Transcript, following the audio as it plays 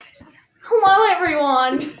Hello,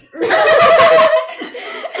 everyone. This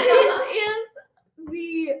is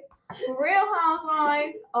the Real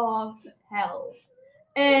Housewives of Hell,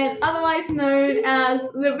 and otherwise known as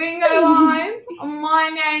the Bingo Wives. My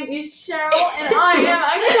name is Cheryl, and I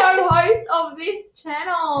am a co-host of this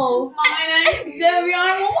channel. My name's Debbie.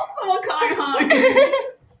 I'm also a co-host.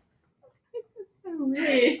 So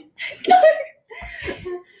weird.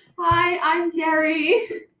 Hi, I'm Jerry.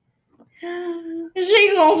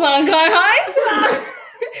 She's also a co-host.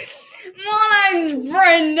 My name's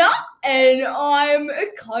Brenda, and I'm a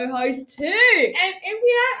co-host too. And if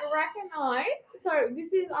you don't recognise, so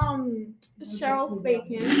this is Cheryl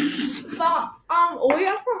speaking, but we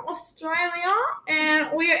are from Australia and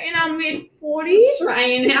we are in our mid-40s.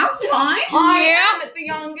 Australian housewife. I Yeah. am the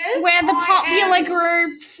youngest. We're the I popular am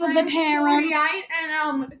group for the parents. 48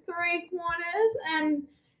 and 3/4, and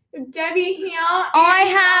Debbie here. I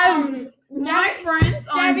have My friends,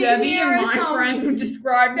 I'm Debbie Debbie, here and is, my friends would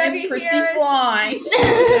describe me Debbie as pretty here is- fly.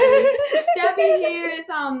 Debbie here is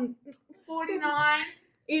 49.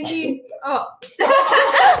 Izzy, oh,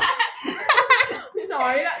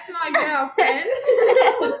 sorry, that's my girlfriend.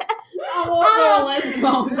 I was a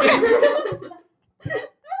lesbian.